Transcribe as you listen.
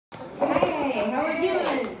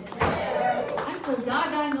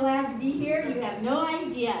doggone glad to be here. You have no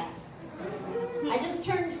idea. I just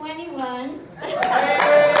turned 21.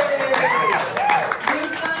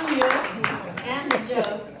 Drinks on you. And a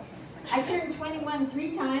joke. I turned 21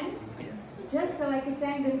 3 times just so I could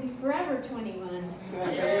say I'm going to be forever 21.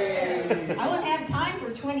 I won't have time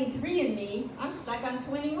for 23andMe. I'm stuck on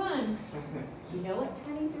 21. Do you know what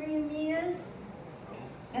 23andMe is?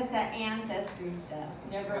 That's that ancestry stuff.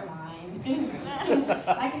 Never mind.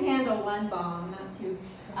 I can handle 1 bomb, not 2.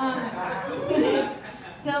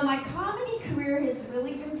 So my comedy career has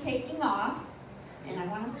really been taking off, and I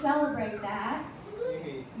want to celebrate that.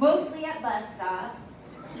 Mostly at bus stops,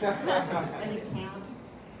 but it counts.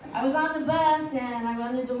 I was on the bus and I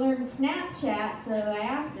wanted to learn Snapchat, so I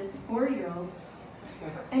asked this 4-year-old.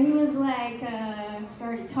 And he was like,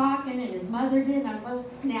 started talking, and his mother did, and I was like, oh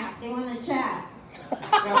snap, they want to chat.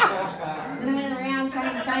 Then I went around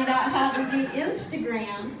trying to find out how to do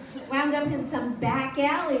Instagram. Wound up in some back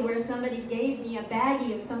alley where somebody gave me a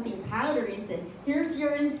baggie of something powdery and said, here's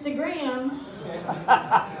your Instagram. So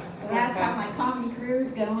that's how my comedy career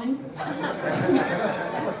is going.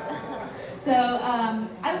 So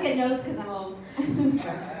I look at notes because I'm old.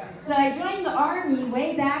 So I joined the Army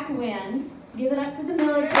way back when. Give it up for the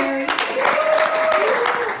military.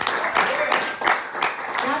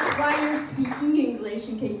 That's why you're speaking English,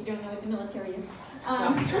 in case you don't know what the military is.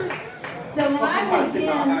 So when I was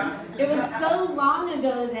in, it was so long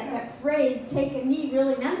ago that phrase, take a knee,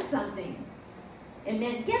 really meant something. It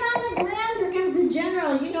meant, get on the ground, here comes the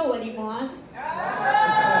general, you know what he wants. And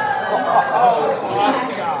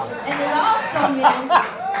it also meant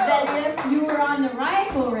that if you were on the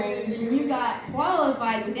rifle range and you got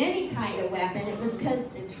qualified with any kind of weapon, it was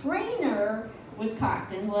because the trainer was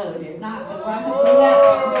cocked and loaded, not the weapon.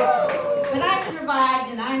 But I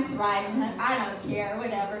survived and I'm thriving. I don't care,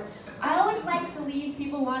 whatever. I always like to leave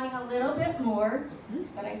people wanting a little bit more,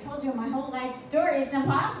 but I told you my whole life story. It's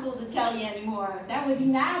impossible to tell you anymore. That would be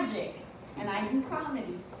magic, and I do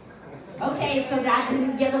comedy. Okay, so that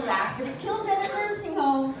didn't get a laugh, but it killed it in their